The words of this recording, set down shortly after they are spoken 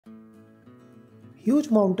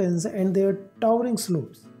Huge mountains and their towering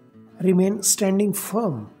slopes remain standing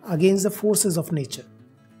firm against the forces of nature.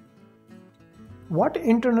 What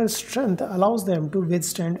internal strength allows them to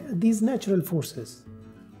withstand these natural forces?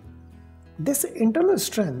 This internal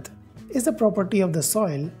strength is the property of the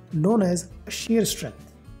soil known as shear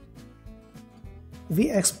strength.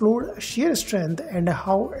 We explored shear strength and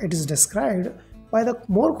how it is described by the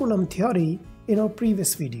Moore-Coulomb theory in our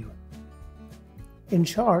previous video. In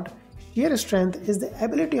short, shear strength is the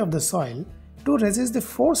ability of the soil to resist the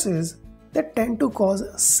forces that tend to cause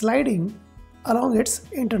sliding along its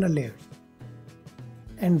internal layers.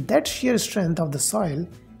 And that shear strength of the soil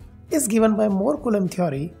is given by Moore-Coulomb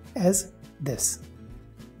theory as this,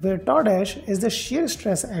 where tau dash is the shear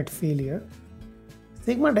stress at failure,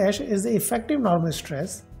 sigma dash is the effective normal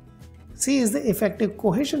stress, C is the effective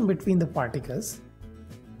cohesion between the particles,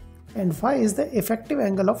 and phi is the effective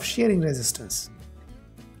angle of shearing resistance.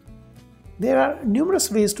 There are numerous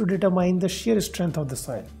ways to determine the shear strength of the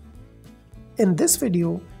soil. In this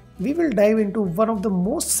video, we will dive into one of the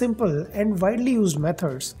most simple and widely used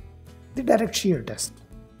methods, the direct shear test.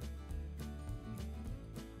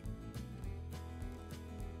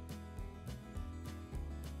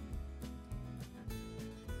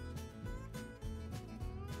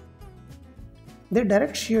 The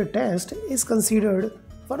direct shear test is considered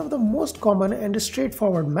one of the most common and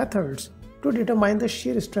straightforward methods to determine the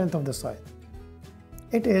shear strength of the soil.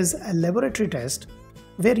 It is a laboratory test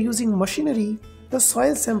where using machinery, the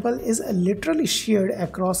soil sample is literally sheared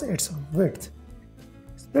across its width,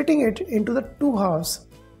 splitting it into the two halves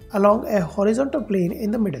along a horizontal plane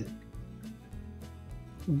in the middle.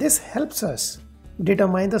 This helps us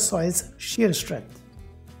determine the soil's shear strength.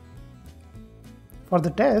 For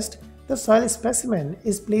the test, the soil specimen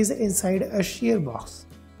is placed inside a shear box.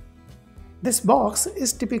 This box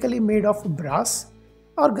is typically made of brass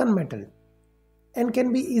or gunmetal and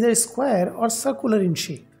can be either square or circular in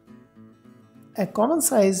shape. A common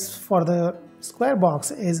size for the square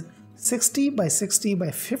box is 60 by 60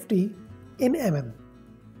 by 50 in mm.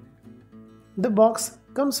 The box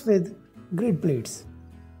comes with grid plates.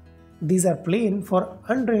 These are plain for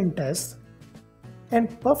undrained tests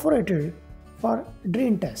and perforated for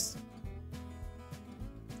drain tests.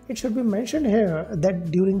 It should be mentioned here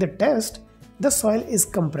that during the test, the soil is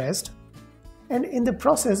compressed and in the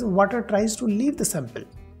process water tries to leave the sample.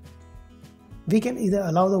 We can either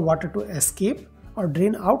allow the water to escape or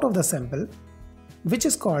drain out of the sample, which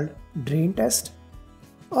is called drain test,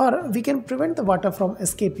 or we can prevent the water from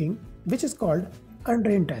escaping, which is called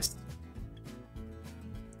undrained test.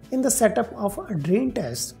 In the setup of a drain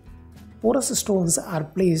test, porous stones are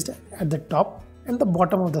placed at the top and the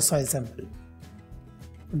bottom of the soil sample.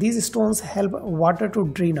 These stones help water to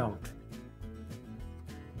drain out.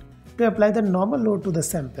 To apply the normal load to the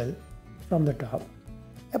sample from the top,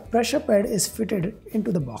 a pressure pad is fitted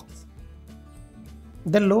into the box.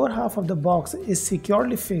 The lower half of the box is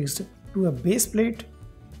securely fixed to a base plate,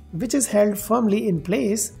 which is held firmly in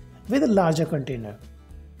place with a larger container.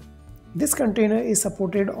 This container is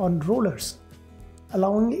supported on rollers,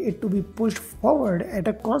 allowing it to be pushed forward at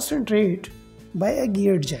a constant rate by a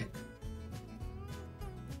geared jack.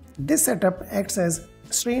 This setup acts as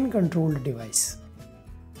a strain control device.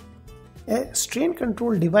 A strain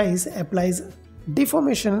control device applies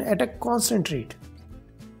deformation at a constant rate.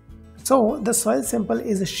 So the soil sample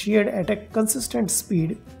is sheared at a consistent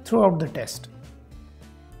speed throughout the test.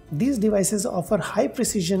 These devices offer high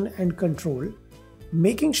precision and control,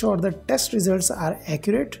 making sure the test results are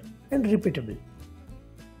accurate and repeatable.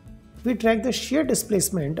 We track the shear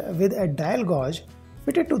displacement with a dial gauge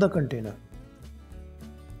fitted to the container.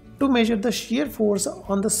 To measure the shear force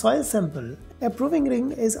on the soil sample, a proving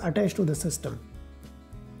ring is attached to the system.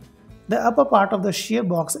 The upper part of the shear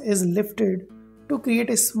box is lifted to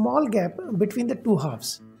create a small gap between the two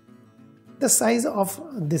halves. The size of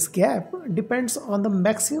this gap depends on the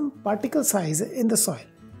maximum particle size in the soil.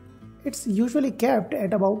 It's usually capped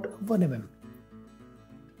at about 1 mm.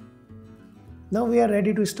 Now we are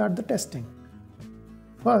ready to start the testing.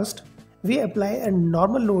 First, we apply a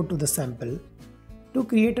normal load to the sample to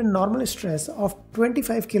create a normal stress of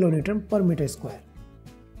 25 kN per meter square.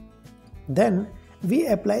 Then we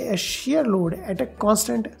apply a shear load at a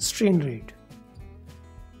constant strain rate.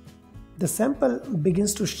 The sample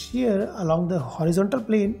begins to shear along the horizontal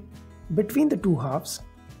plane between the two halves.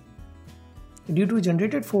 Due to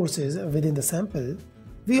generated forces within the sample,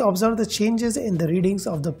 we observe the changes in the readings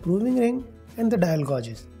of the proving ring and the dial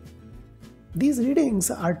gauges. These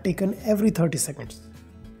readings are taken every 30 seconds.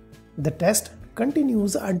 The test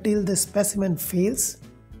continues until the specimen fails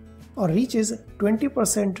or reaches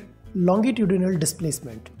 20% longitudinal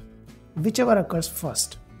displacement, whichever occurs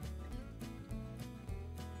first.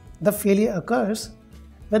 The failure occurs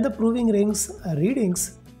when the proving rings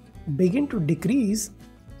readings begin to decrease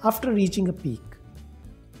after reaching a peak.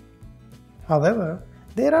 However,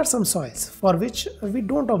 there are some soils for which we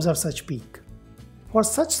don't observe such peak. For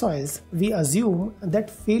such soils, we assume that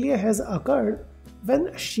failure has occurred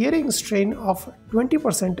when shearing strain of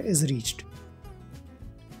 20% is reached.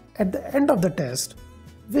 At the end of the test,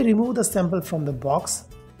 we remove the sample from the box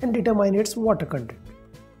and determine its water content.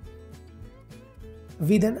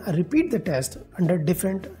 We then repeat the test under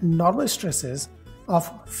different normal stresses of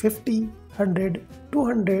 50, 100,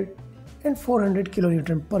 200 and 400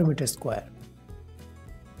 kN per meter square.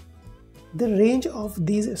 The range of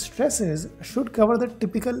these stresses should cover the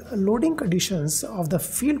typical loading conditions of the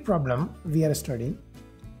field problem we are studying,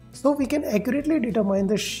 so we can accurately determine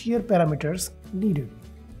the shear parameters needed.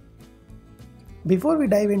 Before we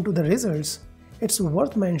dive into the results, it's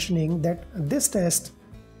worth mentioning that this test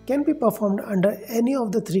can be performed under any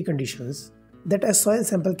of the three conditions that a soil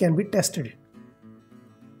sample can be tested in.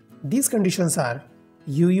 These conditions are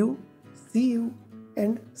UU, CU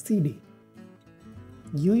and CD.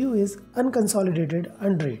 UU is unconsolidated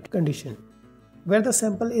undrained condition, where the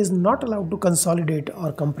sample is not allowed to consolidate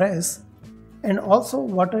or compress, and also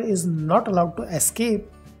water is not allowed to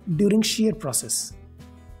escape during shear process.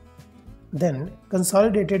 Then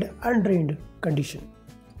consolidated undrained condition,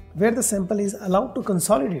 where the sample is allowed to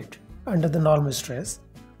consolidate under the normal stress,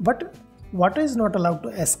 but water is not allowed to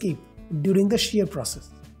escape during the shear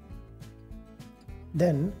process.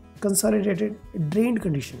 Then consolidated drained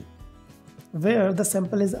condition, where the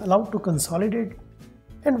sample is allowed to consolidate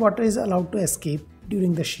and water is allowed to escape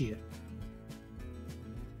during the shear.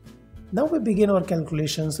 Now we begin our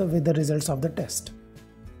calculations with the results of the test.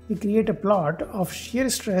 We create a plot of shear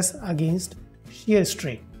stress against shear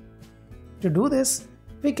strain. To do this,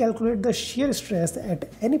 we calculate the shear stress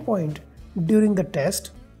at any point during the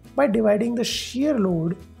test by dividing the shear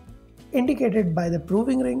load indicated by the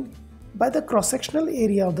proving ring by the cross-sectional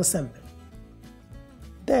area of the sample.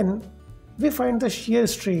 Then we find the shear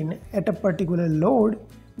strain at a particular load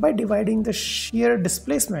by dividing the shear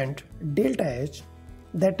displacement delta H,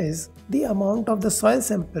 that is, the amount of the soil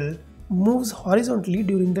sample moves horizontally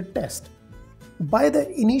during the test, by the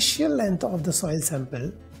initial length of the soil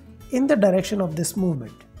sample in the direction of this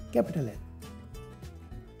movement, capital N.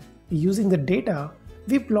 Using the data,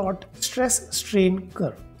 we plot stress-strain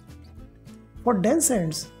curve. For dense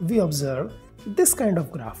sands, we observe this kind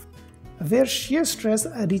of graph, where shear stress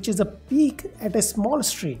reaches a peak at a small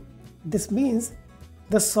strain. This means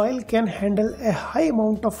the soil can handle a high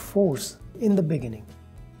amount of force in the beginning.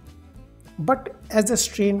 But as the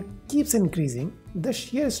strain keeps increasing, the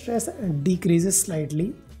shear stress decreases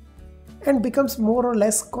slightly and becomes more or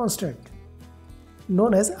less constant,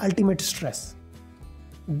 known as ultimate stress.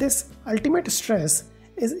 This ultimate stress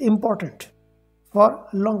is important for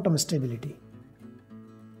long-term stability.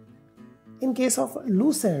 In case of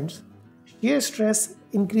loose sands, shear stress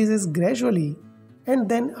increases gradually and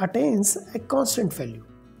then attains a constant value,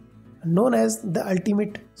 known as the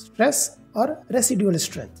ultimate stress or residual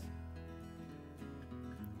strength.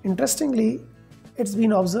 Interestingly, it's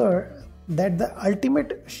been observed that the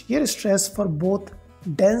ultimate shear stress for both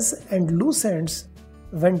dense and loose sands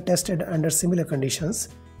when tested under similar conditions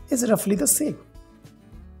is roughly the same.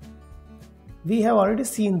 We have already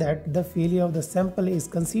seen that the failure of the sample is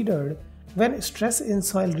considered when stress in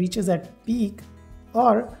soil reaches at peak,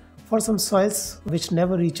 or for some soils which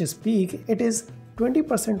never reaches peak, it is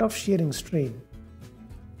 20% of shearing strain.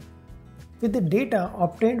 With the data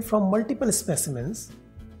obtained from multiple specimens,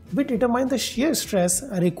 we determine the shear stress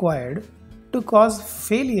required to cause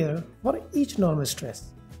failure for each normal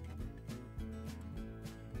stress.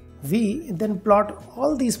 We then plot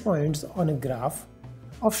all these points on a graph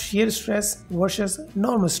of shear stress versus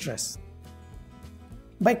normal stress.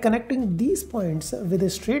 By connecting these points with a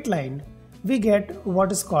straight line, we get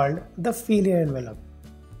what is called the failure envelope.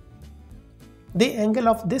 The angle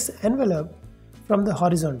of this envelope from the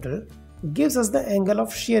horizontal gives us the angle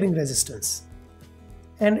of shearing resistance,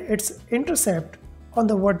 and its intercept on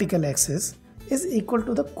the vertical axis is equal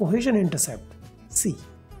to the cohesion intercept, C.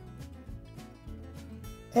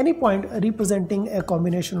 Any point representing a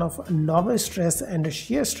combination of normal stress and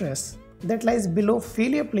shear stress that lies below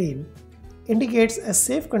failure plane indicates a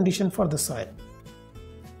safe condition for the soil.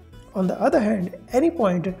 On the other hand, any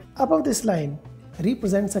point above this line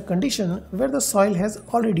represents a condition where the soil has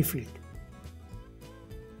already failed.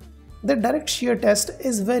 The direct shear test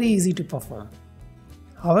is very easy to perform.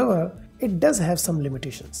 However, it does have some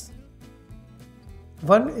limitations.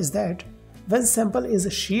 One is that when sample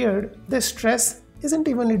is sheared, the stress isn't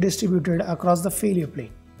evenly distributed across the failure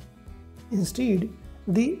plane. Instead,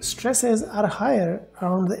 the stresses are higher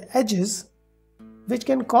around the edges, which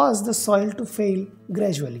can cause the soil to fail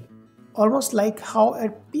gradually, almost like how a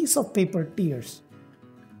piece of paper tears.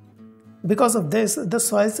 Because of this, the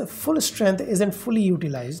soil's full strength isn't fully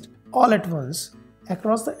utilized all at once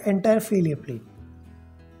across the entire failure plane.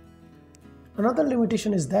 Another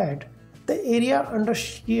limitation is that the area under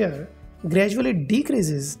shear gradually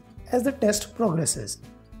decreases as the test progresses.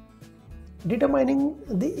 Determining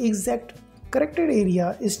the exact corrected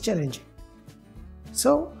area is challenging.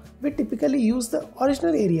 So, we typically use the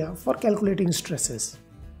original area for calculating stresses.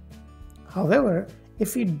 However,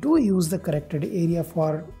 if we do use the corrected area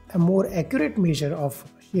for a more accurate measure of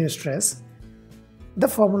shear stress, the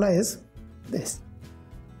formula is this,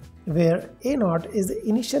 where A0 is the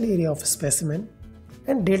initial area of a specimen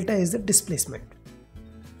and delta is the displacement.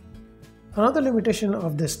 Another limitation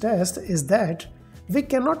of this test is that we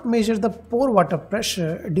cannot measure the pore water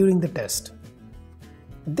pressure during the test.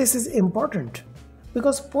 This is important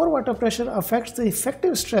because pore water pressure affects the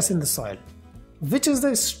effective stress in the soil, which is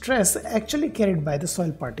the stress actually carried by the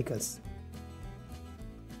soil particles.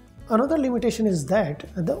 Another limitation is that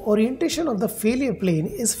the orientation of the failure plane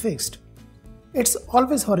is fixed. It's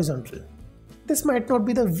always horizontal. This might not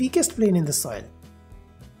be the weakest plane in the soil.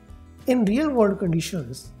 In real-world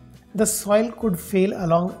conditions, the soil could fail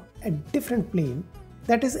along a different plane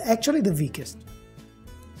that is actually the weakest.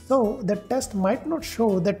 So the test might not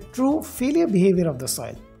show the true failure behavior of the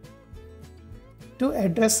soil. To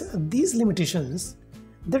address these limitations,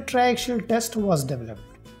 the triaxial test was developed.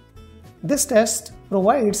 This test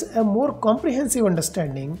provides a more comprehensive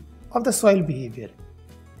understanding of the soil behavior.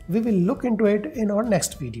 We will look into it in our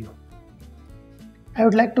next video. I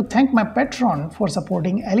would like to thank my patron for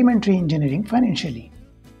supporting elementary engineering financially.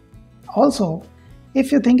 Also,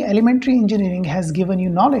 if you think elementary engineering has given you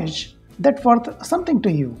knowledge that's worth something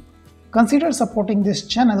to you, consider supporting this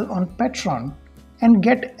channel on Patreon and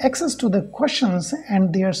get access to the questions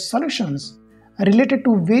and their solutions related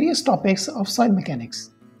to various topics of soil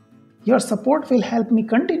mechanics. Your support will help me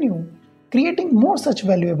continue creating more such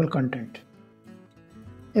valuable content.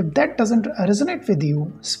 If that doesn't resonate with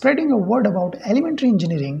you, spreading a word about elementary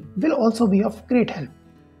engineering will also be of great help.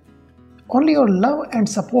 Only your love and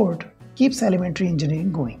support keeps elementary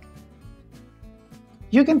engineering going.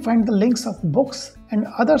 You can find the links of books and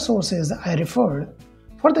other sources I referred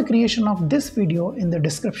for the creation of this video in the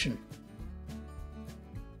description.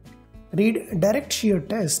 Read Direct Shear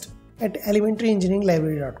Test at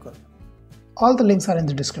elementaryengineeringlibrary.com. All the links are in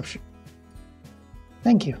the description.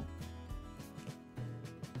 Thank you.